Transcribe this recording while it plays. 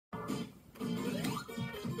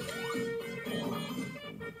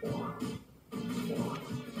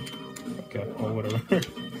whatever.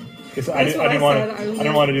 I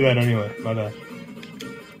didn't want to do that anyway. My bad.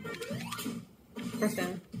 Press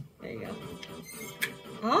down. There you go.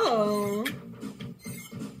 Oh.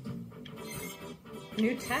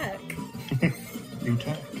 New tech. New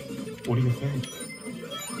tech. What do you think?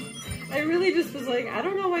 I really just was like, I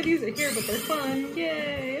don't know why these are here, but they're fun.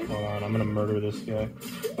 Yay. Hold on, I'm gonna murder this guy.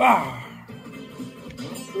 Ah!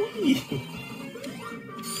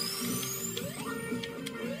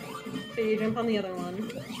 So you jump on the other one.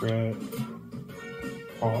 That's right.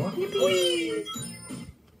 Aw. Yippee!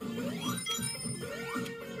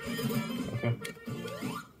 Okay.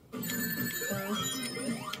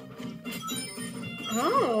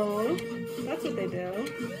 Oh, that's what they do.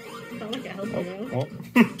 Not like it helped you. Oh.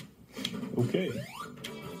 Okay.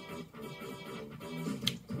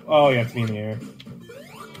 Oh, you have to be in the air.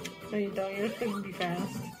 No, you don't. You have to be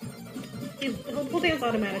fast. He'll dance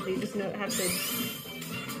automatically. You just have to.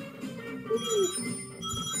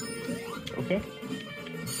 Okay.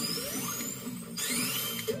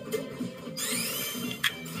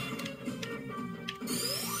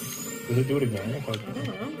 Does it do it again? If I don't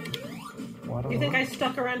know. Well, I don't You know. think I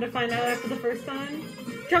stuck around to find out after the first time?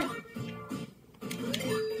 Jump!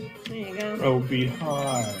 There you go. Oh,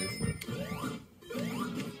 beehive.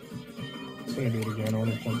 It's gonna do it again. I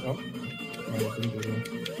want to jump. Oh. No, it didn't do it.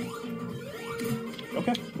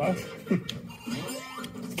 Okay, bye.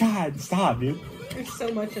 God, stop, dude. There's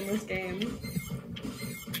so much in this game.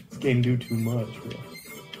 This game do too much, bro.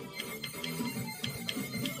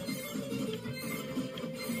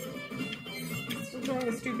 What's wrong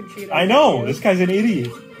with stupid Cheetos? I know! This guy's an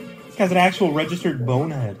idiot. This guy's an actual registered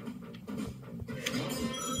bonehead.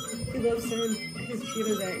 He loves throwing his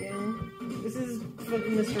Cheetos at you. This is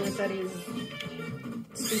fucking Mr. Rossetti's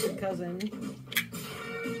stupid cousin.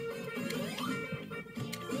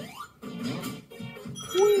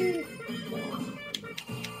 Whee!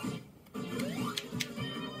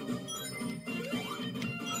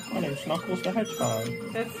 My name's Knuckles the Hedgehog.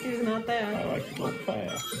 He's not I that. like to go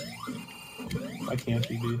fast. Why can't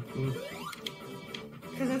he be?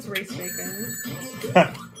 Because that's race faking.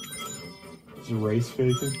 Is it race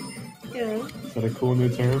faking? Yeah. Is that a cool new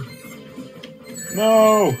term?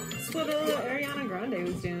 No! That's what Ariana Grande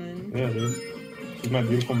was doing. Yeah, dude. She's my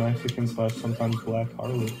beautiful Mexican / sometimes black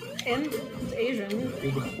Harley. And it's Asian.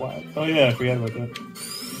 She's black. Oh yeah, I forgot about that.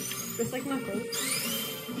 Just like Knuckles.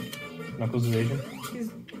 Knuckles is Asian? He's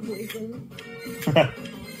Blazing.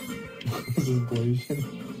 This is Blasian.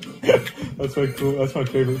 That's my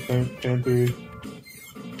favorite fan theory.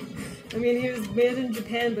 I mean, he was made in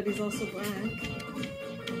Japan, but he's also black.